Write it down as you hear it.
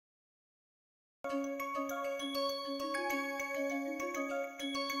So,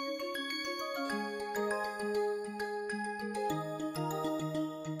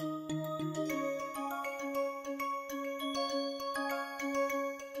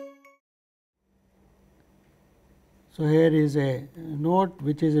 here is a note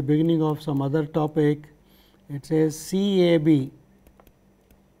which is a beginning of some other topic. It says CAB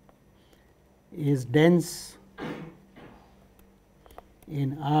is dense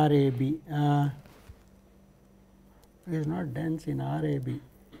in RAB. Is not dense in RAB.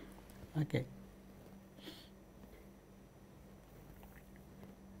 Okay.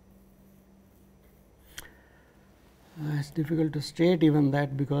 It's difficult to state even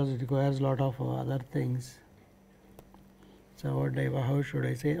that because it requires a lot of other things. So, how should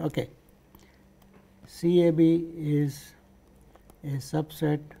I say? Okay. CAB is a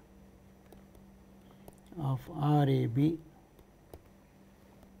subset of RAB.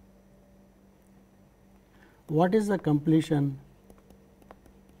 What is the completion?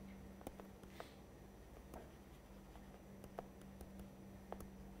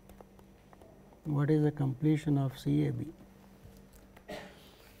 What is the completion of CAB?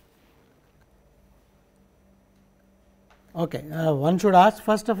 Okay, one should ask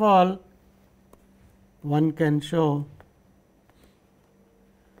first of all, one can show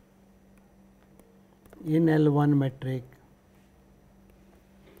in L1 metric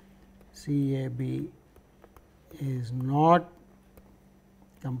CAB is not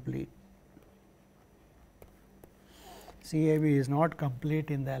complete. CAB is not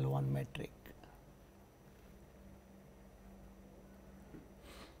complete in the L1 metric.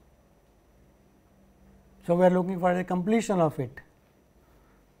 So, we are looking for the completion of it,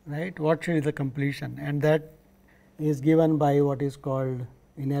 right. What should be the completion, and that is given by what is called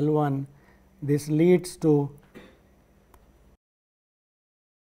in L1. This leads to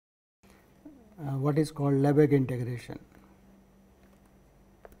what is called Lebesgue integration.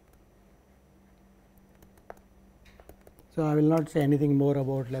 So, I will not say anything more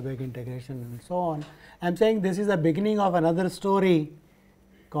about Lebesgue integration and so on. I am saying this is the beginning of another story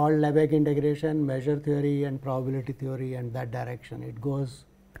called Lebesgue integration, measure theory and probability theory, and that direction it goes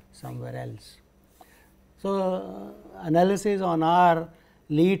somewhere else. So, analysis on R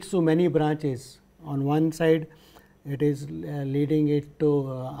leads to many branches. On one side it is leading it to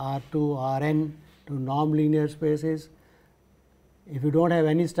R2, Rn, to norm linear spaces. If you do not have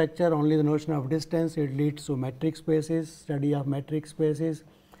any structure, only the notion of distance, it leads to metric spaces, study of metric spaces,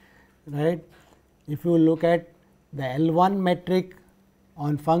 right. If you look at the L1 metric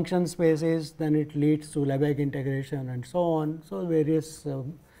on function spaces, then it leads to Lebesgue integration and so on. So, various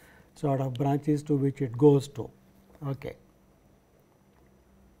sort of branches to which it goes to. Okay.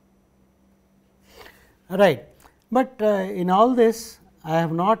 Right. But in all this, I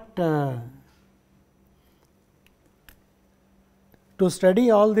have not to study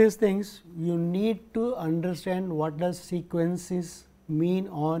all these things, you need to understand what does sequences mean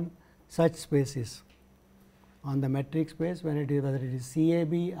on such spaces. On the metric space, when it is whether it is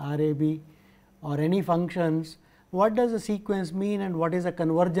CAB, RAB or any functions, what does a sequence mean and what is a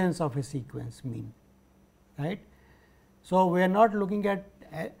convergence of a sequence mean, right. So, we are not looking at,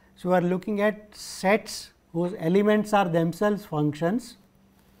 so we are looking at sets whose elements are themselves functions.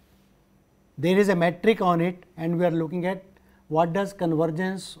 There is a metric on it and we are looking at what does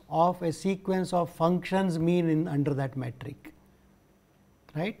convergence of a sequence of functions mean in under that metric,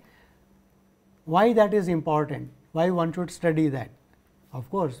 right. Why that is important? Why one should study that? Of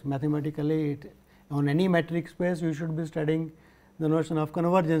course, mathematically on any metric space you should be studying the notion of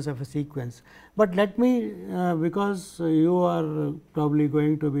convergence of a sequence. But let me because you are probably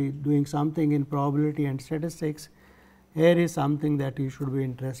going to be doing something in probability and statistics, here is something that you should be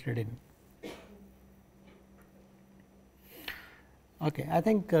interested in. Okay, I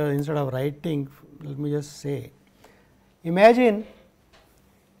think instead of writing, let me just say, imagine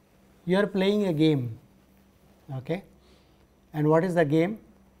you are playing a game, okay, and what is the game?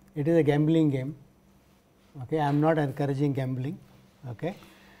 It is a gambling game. Okay, I am not encouraging gambling. Okay,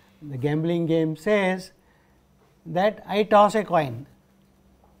 the gambling game says that I toss a coin.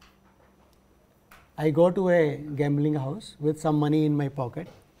 I go to a gambling house with some money in my pocket,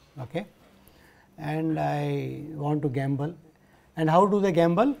 okay, and I want to gamble. And how do they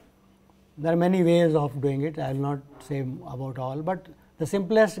gamble? There are many ways of doing it. I will not say about all, but the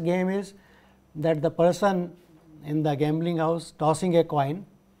simplest game is that the person in the gambling house tossing a coin.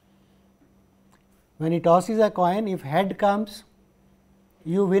 When he tosses a coin, if head comes,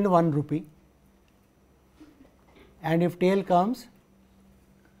 you win 1 rupee, and if tail comes,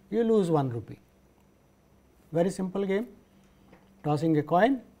 you lose 1 rupee. Very simple game, tossing a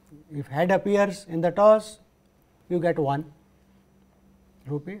coin, if head appears in the toss, you get 1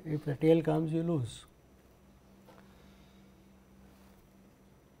 rupee. If the tail comes, you lose.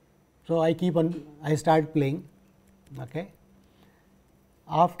 So, I start playing. Okay.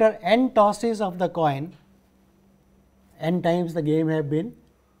 After n tosses of the coin, n times the game have been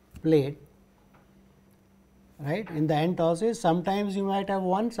played, right. In the n tosses, sometimes you might have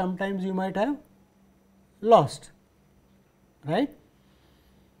won, sometimes you might have lost, right.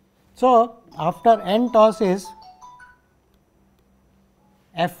 So, after n tosses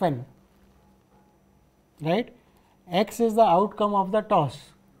f n, right, x is the outcome of the toss.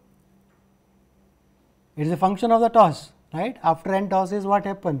 It is a function of the toss, right. After n tosses, what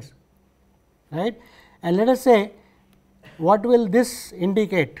happens, right? And let us say, what will this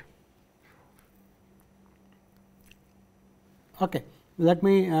indicate? Okay. Let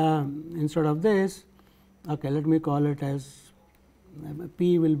me instead of this, okay, let me call it as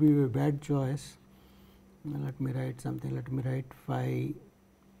P will be a bad choice. Let me write something. Let me write phi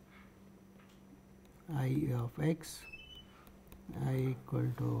I of x I equal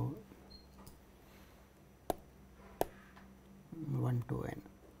to 1 to n,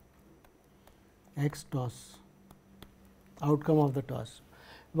 x toss, outcome of the toss.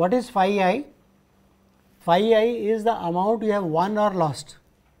 What is phi I? Phi I is the amount you have won or lost.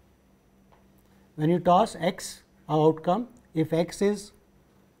 When you toss x, outcome, if x is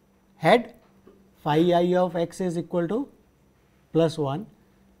head, phi I of x is equal to plus 1,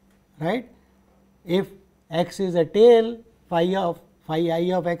 right. If x is a tail, phi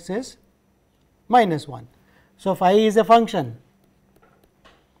I of x is minus 1. So, phi is a function,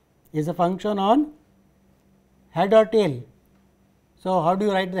 on head or tail. So, how do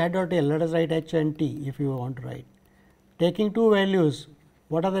you write the head or tail? Let us write h and t if you want to write. Taking two values,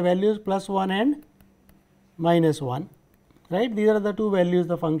 what are the values? Plus 1 and minus 1, right. These are the two values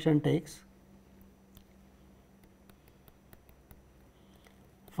the function takes.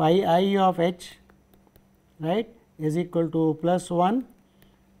 Phi I of h, right, is equal to plus 1,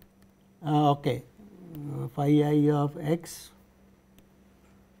 okay, phi I of x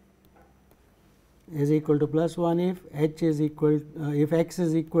is equal to plus 1 if h is equal if x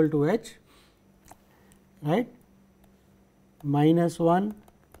is equal to h, right, minus 1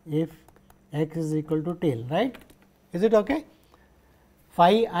 if x is equal to tail, right. Is it okay?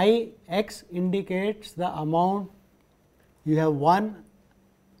 Phi I x indicates the amount you have won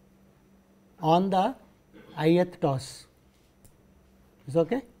on the ith toss. Is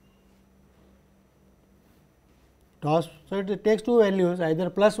okay? Toss. So, it takes two values, either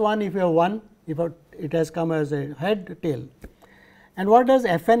plus 1 if you have won, if it has come as a head, tail. And what does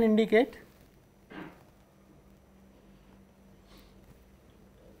f n indicate?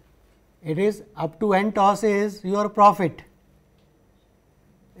 It is up to n tosses your profit.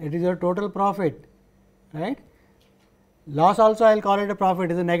 It is your total profit, right. Loss also I will call it a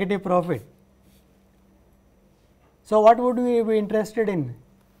profit, it is a negative profit. So, what would we be interested in?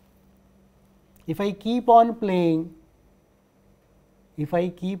 If I keep on playing,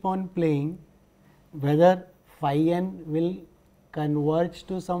 whether phi n will converge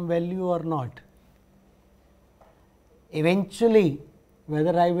to some value or not, eventually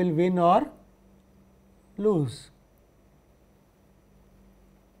whether I will win or lose.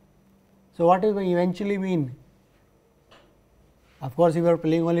 So, what does eventually mean? Of course, if you are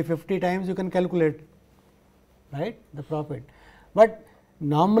playing only 50 times, you can calculate, right, the profit. But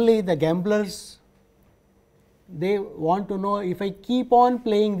normally the gamblers, they want to know, if I keep on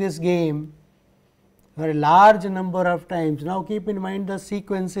playing this game for a large number of times. Now, keep in mind the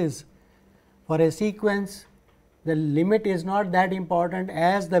sequences. For a sequence, the limit is not that important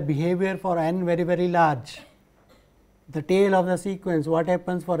as the behavior for n very, very large. The tail of the sequence, what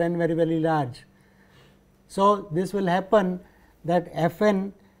happens for n very, very large. So, this will happen that f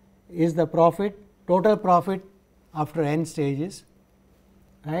n is the profit, total profit after n stages,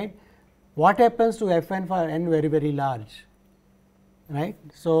 right. What happens to f n for n very, very large, right.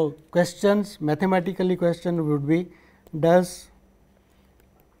 So, questions, mathematically question would be, does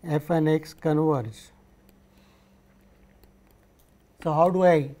f n x converge? So, how do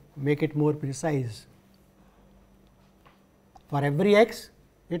I make it more precise? For every x,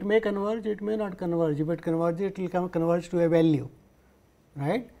 it may converge, it may not converge. If it converges, it will converge to a value,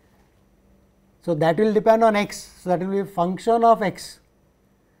 right. So, that will depend on x. So, that will be a function of x.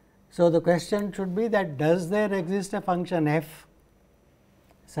 So, the question should be that, does there exist a function f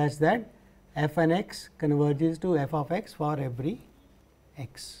such that f n x converges to f of x for every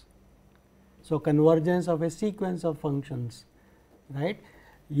x. So, convergence of a sequence of functions, right.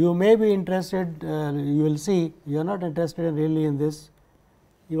 You may be interested, you will see, you are not interested really in this,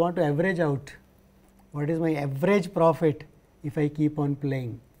 you want to average out what is my average profit if I keep on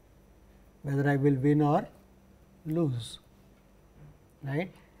playing, whether I will win or lose,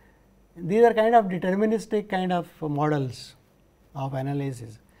 right. These are kind of deterministic kind of models of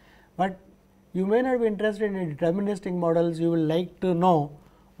analysis, but you may not be interested in deterministic models. You will like to know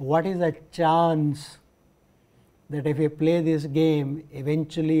what is the chance that if I play this game,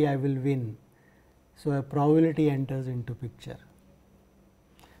 eventually I will win. So, a probability enters into picture.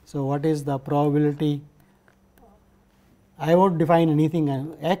 So, what is the probability? I won't define anything.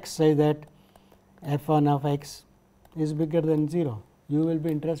 X say that f1 of x is bigger than 0. You will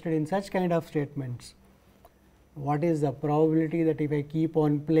be interested in such kind of statements. What is the probability that if I keep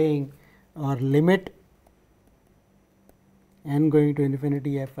on playing or limit n going to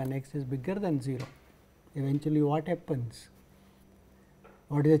infinity f1 x is bigger than 0? Eventually what happens?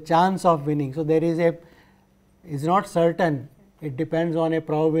 What is the chance of winning? So, there is a is not certain, it depends on a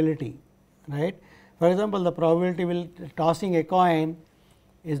probability, right. For example, the probability will tossing a coin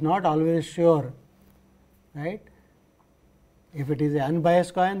is not always sure, right. If it is an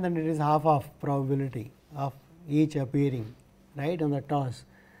unbiased coin, then it is half of probability of each appearing, right, on the toss,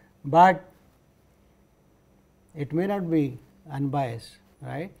 but it may not be unbiased,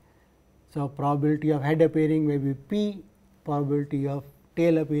 right. So, probability of head appearing may be p, probability of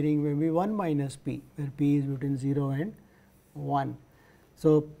tail appearing may be 1 minus p, where p is between 0 and 1.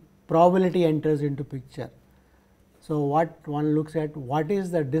 So, probability enters into picture. So, what one looks at, what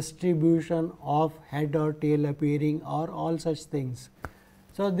is the distribution of head or tail appearing or all such things.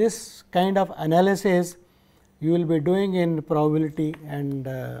 So, this kind of analysis you will be doing in probability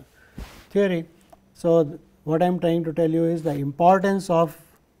and theory. So, what I am trying to tell you is the importance of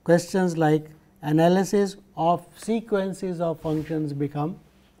questions like analysis of sequences of functions become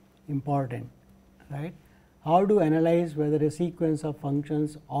important, right. How to analyze whether a sequence of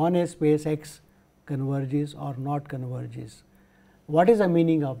functions on a space X converges or not converges. What is the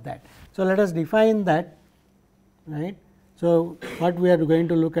meaning of that? So, let us define that, right. So, what we are going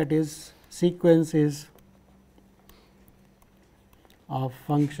to look at is sequences of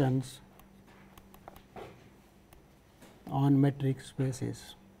functions on metric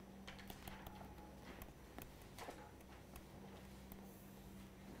spaces.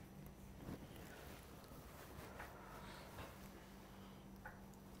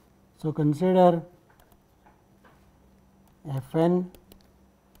 So, consider f n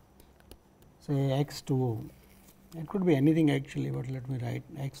say x to, it could be anything actually, but let me write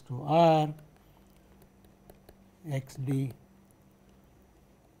x to r x d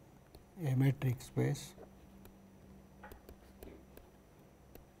a metric space.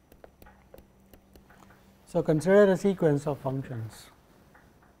 So, consider a sequence of functions.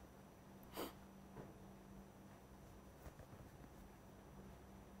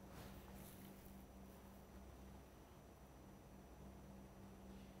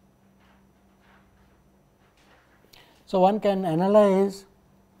 So, one can analyze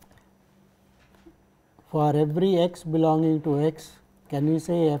for every x belonging to x, can we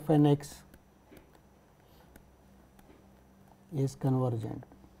say f n x is convergent?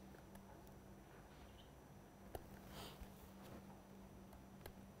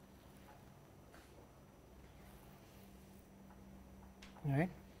 Right.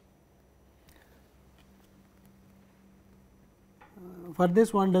 For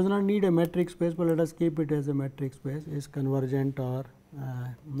this one does not need a metric space, but let us keep it as a metric space, is convergent or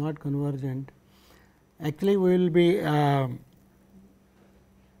not convergent. Actually, we will be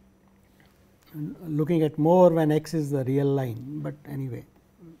looking at more when x is the real line, but anyway.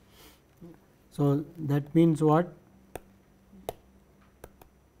 So, that means what?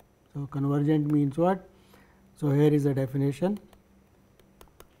 So, convergent means what? So, here is the definition.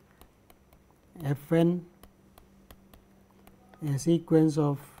 F n a sequence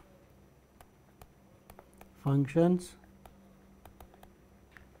of functions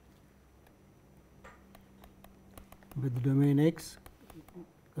with domain x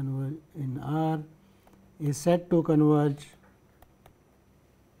in R is said to converge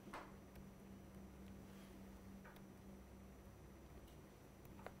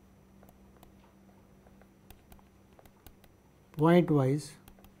pointwise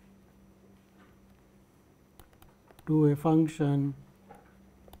to a function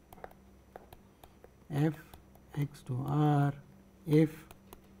f x to r if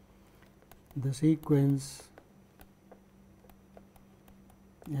the sequence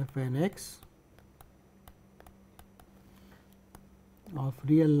f n x of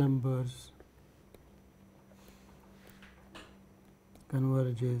real numbers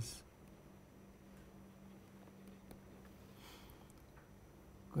converges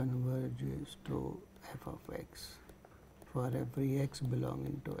converges to f of x for every x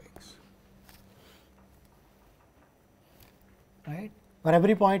belonging to x. Right. For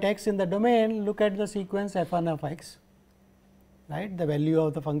every point x in the domain, look at the sequence f n of x, right, the value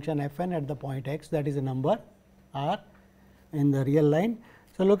of the function f n at the point x, that is a number r in the real line.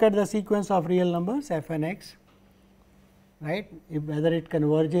 So, look at the sequence of real numbers f n x, right, if whether it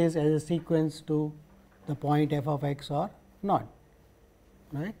converges as a sequence to the point f of x or not.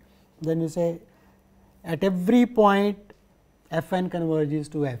 Right. Then you say at every point f n converges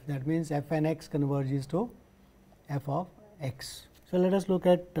to f, that means f n x converges to f of x. So, let us look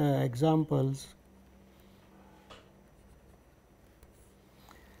at examples.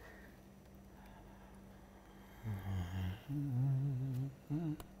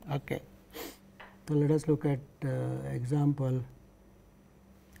 Okay. So, let us look at example.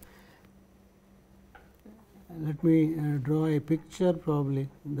 Let me draw a picture, probably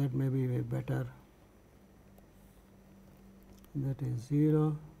that may be better. That is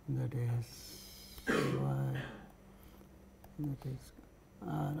 0, that is y, that is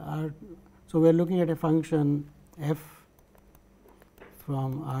r. So, we are looking at a function f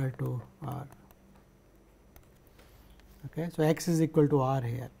from r to r. Okay. So, x is equal to r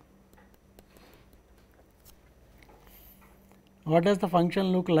here. What does the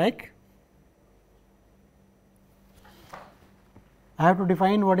function look like? I have to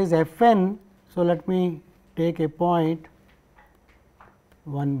define what is f n. So, let me take a point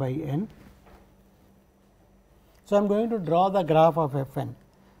 1 by n. So, I am going to draw the graph of f n.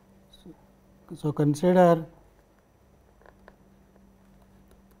 So, consider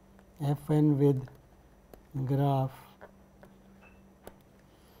f n with graph.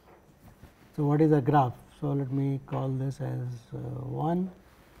 So, what is a graph? So, let me call this as 1.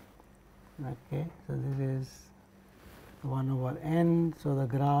 Okay. So, this is 1 over n. So, the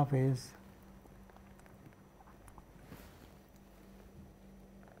graph is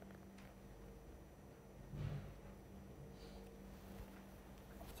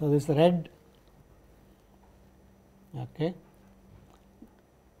this red. Okay.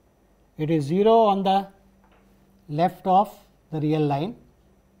 It is 0 on the left of the real line.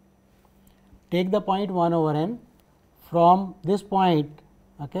 Take the point 1 over n from this point.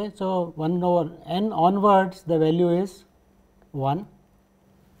 Okay. So, 1 over n onwards the value is 1.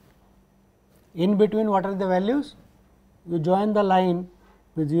 In between, what are the values? You join the line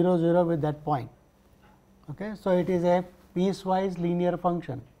with 0 0 with that point. Okay. So, it is a piecewise linear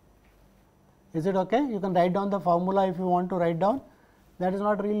function. Is it okay? You can write down the formula if you want to write down. That is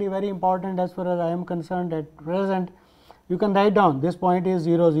not really very important as far as I am concerned at present. You can write down this point is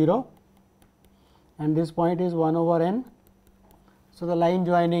 0 0 and this point is 1 over n. So, the line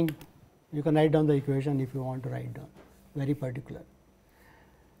joining, you can write down the equation if you want to write down, very particular.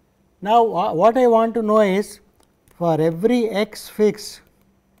 Now, what I want to know is for every x fixed,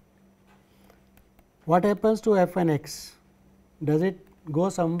 what happens to f n x? Does it go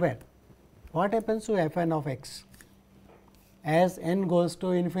somewhere? What happens to f n of x as n goes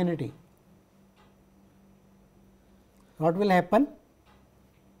to infinity? What will happen?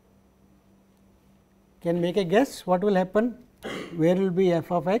 Can make a guess what will happen? Where will be f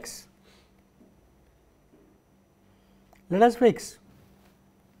of x? Let us fix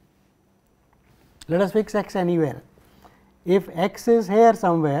x anywhere. If x is here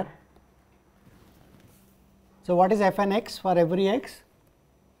somewhere, so what is f n x for every x?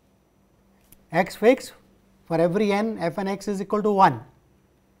 X fixed for every n, f n x is equal to 1,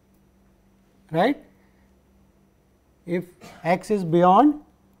 right, if x is beyond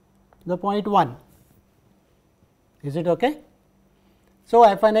the point 1. Is it okay? So,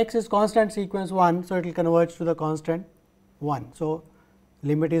 f n x is constant sequence 1. So, it will converge to the constant 1. So,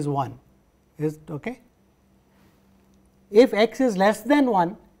 limit is 1. Is it okay? If x is less than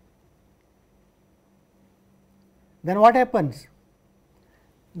 1, then what happens?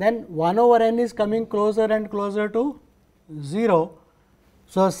 Then 1 over n is coming closer and closer to 0.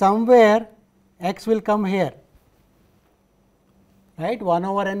 So, somewhere x will come here, right, 1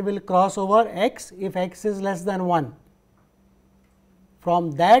 over n will cross over x if x is less than 1.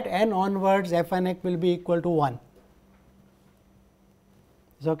 From that n onwards f n x will be equal to 1.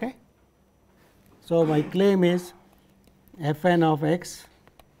 Is okay? So, my claim is f n of x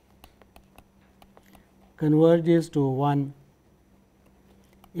converges to 1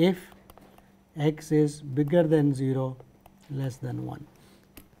 if x is bigger than 0, less than 1.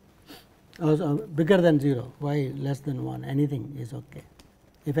 Bigger than 0, why less than 1? Anything is okay.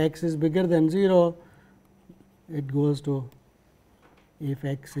 If x is bigger than 0, it goes to if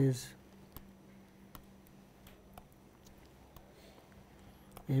x is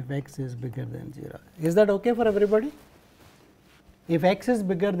if x is bigger than 0. Is that okay for everybody? If x is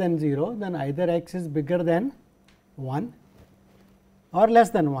bigger than 0, then either x is bigger than 1 or less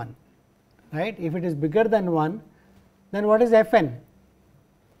than 1, right. If it is bigger than 1, then what is f n?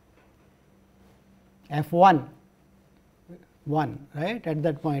 F 1, 1, right, at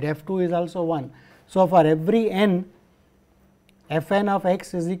that point. F 2 is also 1. So, for every n, f n of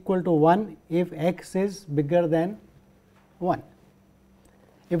x is equal to 1 if x is bigger than 1.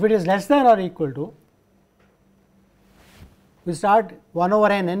 If it is less than or equal to, we start 1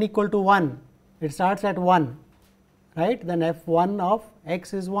 over n equal to 1, it starts at 1, right, then f 1 of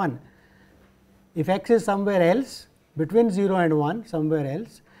x is 1. If x is somewhere else between 0 and 1, somewhere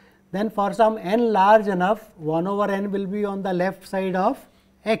else, then for some n large enough, 1 over n will be on the left side of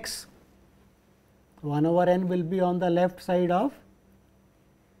x, 1 over n will be on the left side of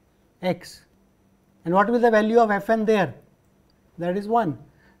x. And what will the value of f n there? That is 1.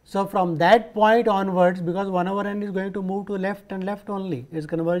 So, from that point onwards, because 1 over n is going to move to left and left only, it is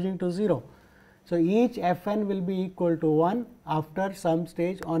converging to 0. So, each f n will be equal to 1 after some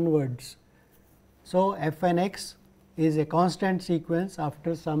stage onwards. So, f n x is a constant sequence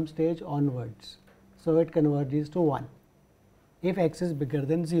after some stage onwards. So, it converges to 1 if x is bigger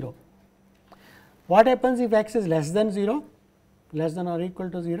than 0. What happens if x is less than 0, less than or equal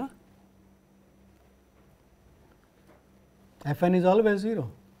to 0? F n is always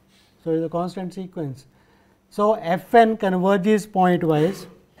 0. So, it is a constant sequence. So, f n converges pointwise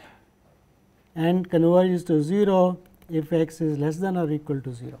and converges to 0 if x is less than or equal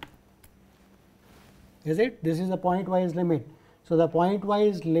to 0. Is it? This is the pointwise limit. So, the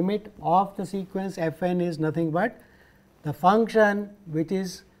pointwise limit of the sequence f n is nothing but the function which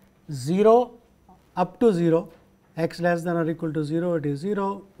is 0 up to 0, x less than or equal to 0, it is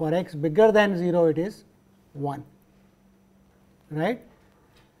 0, for x bigger than 0, it is 1, right.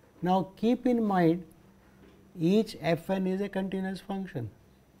 Now, keep in mind each f n is a continuous function.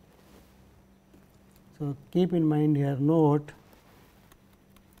 So, keep in mind here, note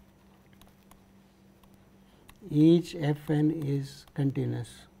each f n is continuous.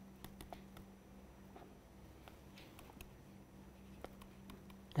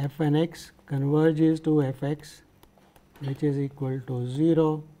 F n x converges to f x, which is equal to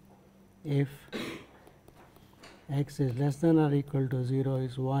 0 if x is less than or equal to 0,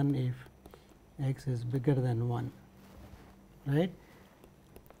 is 1 if x is bigger than 1, right.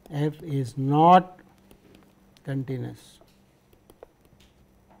 F is not continuous.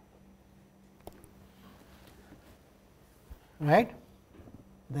 Right.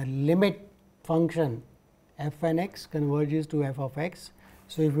 The limit function f n x converges to f of x.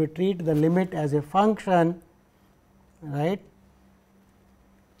 So, if we treat the limit as a function, right,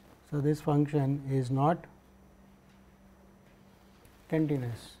 so this function is not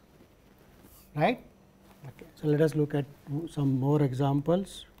continuous, right. Okay. So, let us look at some more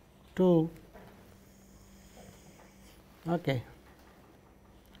examples. 2. Okay.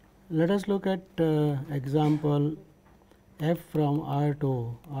 Let us look at example f from R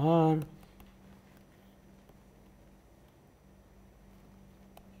to R.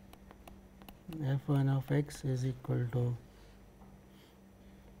 F 1 of x is equal to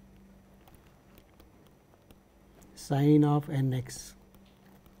sine of n x.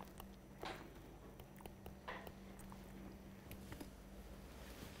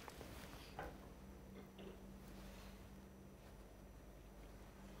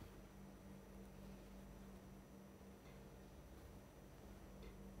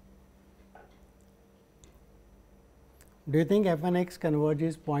 Do you think f n x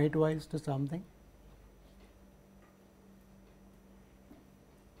converges pointwise to something?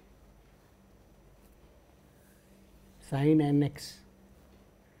 Sin n x,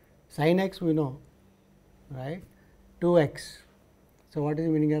 sin x we know, right, 2 x. So, what is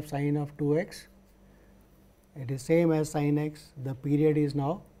the meaning of sin of 2 x? It is same as sin x, the period is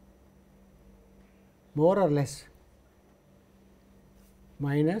now more or less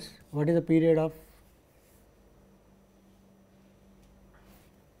minus, what is the period of,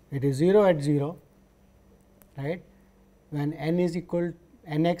 it is 0 at 0, right, when n is equal,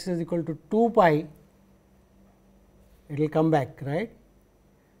 n x is equal to 2 pi, it will come back, right.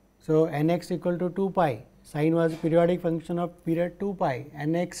 So, n x equal to 2 pi, sine was periodic function of period 2 pi,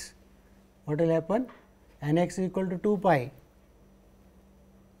 n x, what will happen? N x is equal to 2 pi.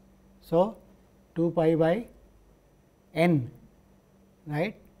 So, 2 pi by n,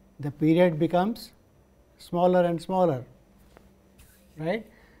 right, the period becomes smaller and smaller, right.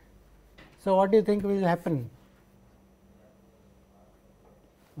 So, what do you think will happen?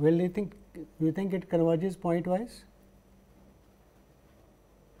 Will you think it converges pointwise?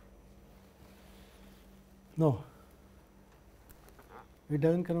 No, it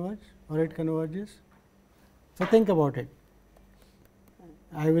does not converge or it converges. So, think about it.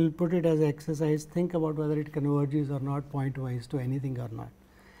 I will put it as an exercise, think about whether it converges or not pointwise to anything or not.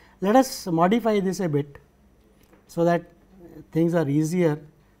 Let us modify this a bit, so that things are easier.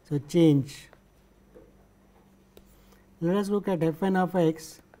 So, change. Let us look at f n of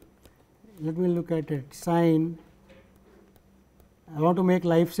x. Let me look at it sin. I want to make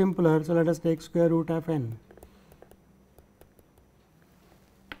life simpler. So, let us take square root of n.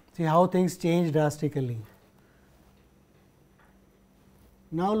 See how things change drastically.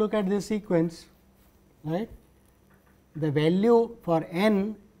 Now, look at this sequence, right. The value for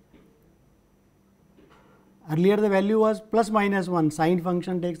n, earlier the value was plus minus 1, sine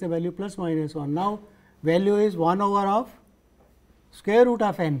function takes the value plus minus 1. Now, value is 1 over of square root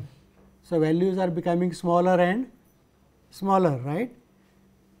of n. So, values are becoming smaller and smaller, right.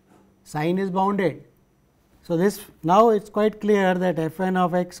 Sine is bounded. So, this now it is quite clear that f n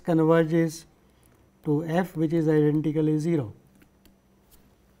of x converges to f which is identically 0.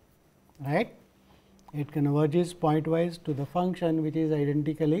 Right, it converges pointwise to the function which is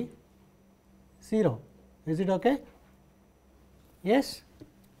identically 0. Is it okay? Yes,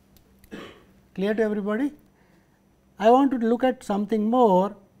 clear to everybody? I want to look at something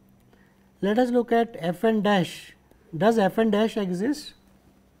more. Let us look at f n dash. Does f n dash exist?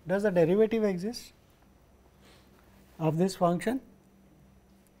 Does the derivative exist of this function?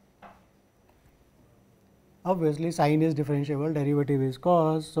 Obviously, sine is differentiable, derivative is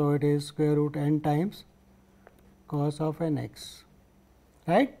cos. So, it is square root n times cos of n x,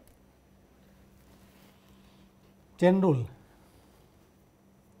 right. Chain rule.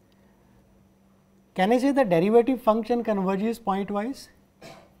 Can I say the derivative function converges pointwise?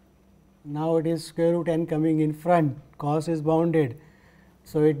 Now, it is square root n coming in front, cos is bounded.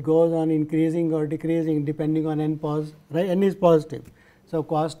 So, it goes on increasing or decreasing depending on n right, n is positive. So,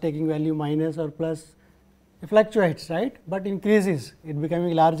 cos taking value minus or plus, it fluctuates, right, but increases, it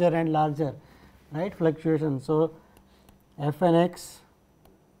becoming larger and larger, right, fluctuation. So, f n x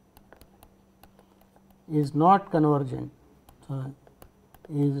is not convergent, so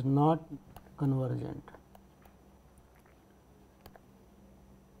is not convergent.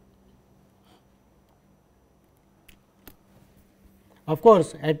 Of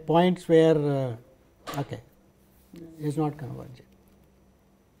course, at points where okay, is not convergent.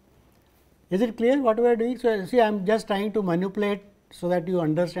 Is it clear what we are doing? So, see I am just trying to manipulate so that you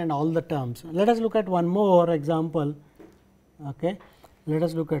understand all the terms. Let us look at one more example. Okay. Let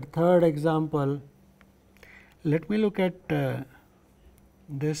us look at third example. Let me look at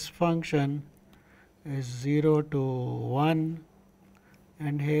this function is 0 to 1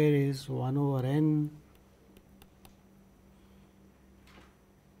 and here is 1 over n.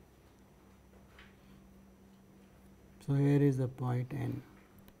 So, here is the point n.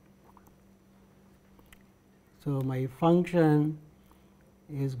 So, my function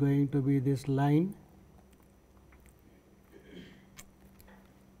is going to be this line,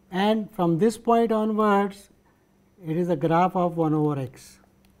 and from this point onwards it is a graph of 1 over x.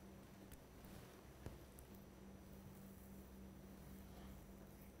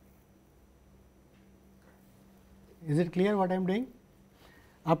 Is it clear what I am doing?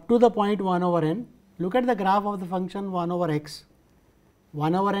 Up to the point 1 over n, look at the graph of the function 1 over x.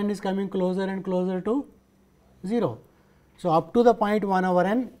 1 over n is coming closer and closer to 0. So, up to the point 1 over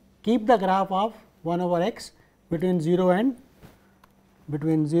n, keep the graph of 1 over x between 0 and 1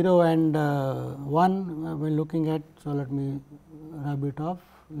 we are looking at. So, let me rub it off,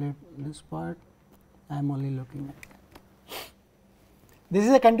 let this part I am only looking at. This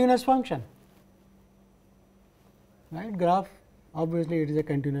is a continuous function, right, graph, obviously it is a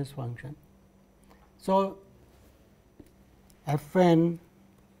continuous function. So, f n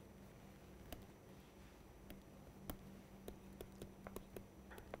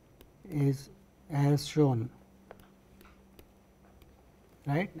is as shown,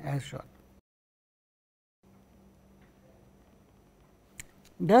 right, as shown.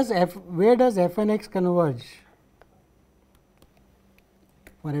 Where does f n x converge?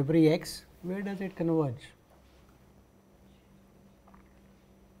 For every x, where does it converge?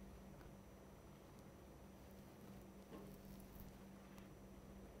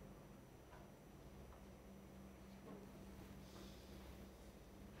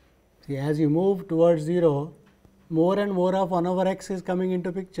 See, as you move towards 0, more and more of 1 over x is coming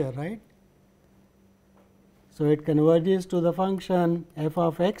into picture, right. So, it converges to the function f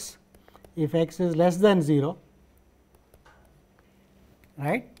of x if x is less than 0,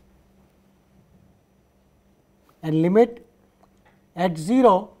 right, and limit at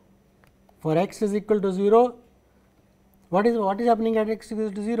 0 for x is equal to 0, what is happening at x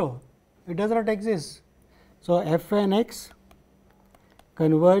equal to 0? It does not exist. So, f n x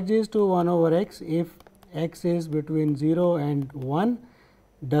converges to 1 over x if x is between 0 and 1,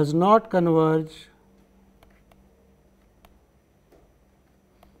 does not converge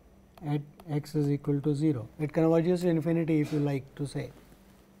at x is equal to 0. It converges to infinity if you like to say.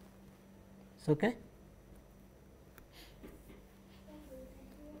 It's okay.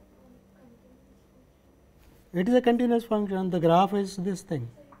 It is a continuous function. The graph is this thing.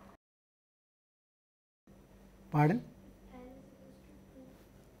 Pardon?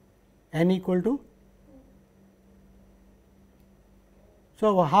 N equal to?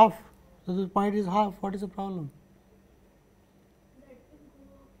 So, half. So, the point is half. What is the problem?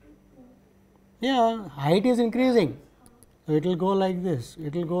 Yeah, height is increasing. So, it will go like this.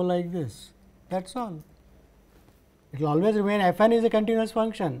 It will go like this. That is all. It will always remain. F n is a continuous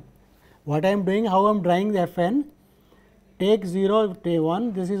function. What I am doing, how I am drawing the f n, take 0, take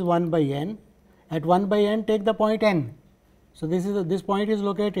 1, this is 1 by n, at 1 by n take the point n. So, this point is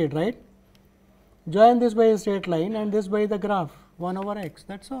located, right. Join this by a straight line and this by the graph 1 over x,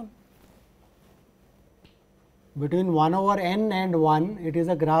 that is all. Between 1 over n and 1, it is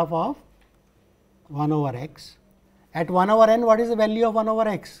a graph of 1 over x. At 1 over n, what is the value of 1 over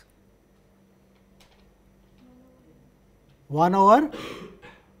x? 1 over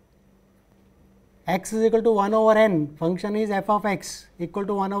x is equal to 1 over n, function is f of x equal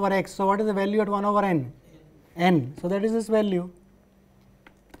to 1 over x. So, what is the value at 1 over n? N. So, that is this value.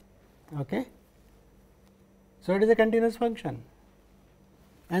 Okay. So, it is a continuous function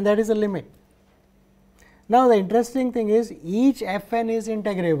and that is the limit. Now, the interesting thing is each f n is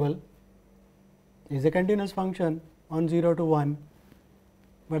integrable, is a continuous function on 0 to 1,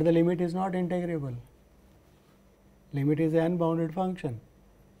 but the limit is not integrable. Limit is an unbounded function.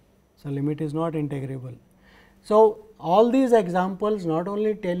 So, limit is not integrable. So, all these examples not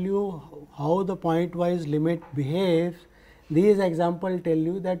only tell you how the pointwise limit behaves, these examples tell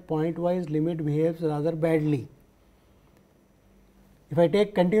you that pointwise limit behaves rather badly. If I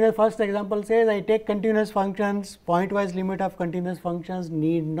take continuous, first example says I take continuous functions, pointwise limit of continuous functions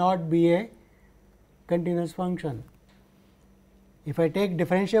need not be a continuous function. If I take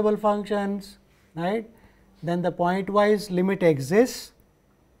differentiable functions, right, then the pointwise limit exists,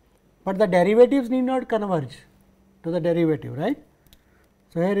 but the derivatives need not converge to the derivative, right.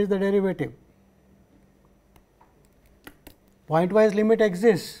 So, here is the derivative. Pointwise limit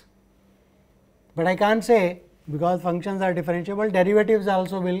exists, but I can't say because functions are differentiable, derivatives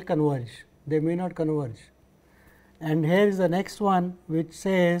also will converge, they may not converge. And here is the next one which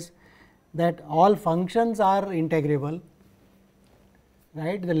says that all functions are integrable,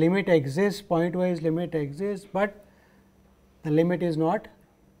 right. The limit exists, pointwise limit exists, but the limit is not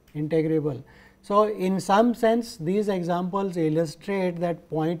integrable. So, in some sense these examples illustrate that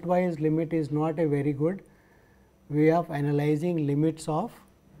pointwise limit is not a very good way of analyzing limits of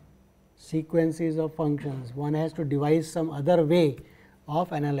sequences of functions. One has to devise some other way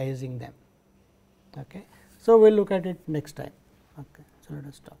of analyzing them. Okay. So, we will look at it next time. Okay. So, let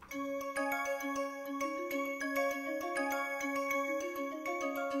us stop.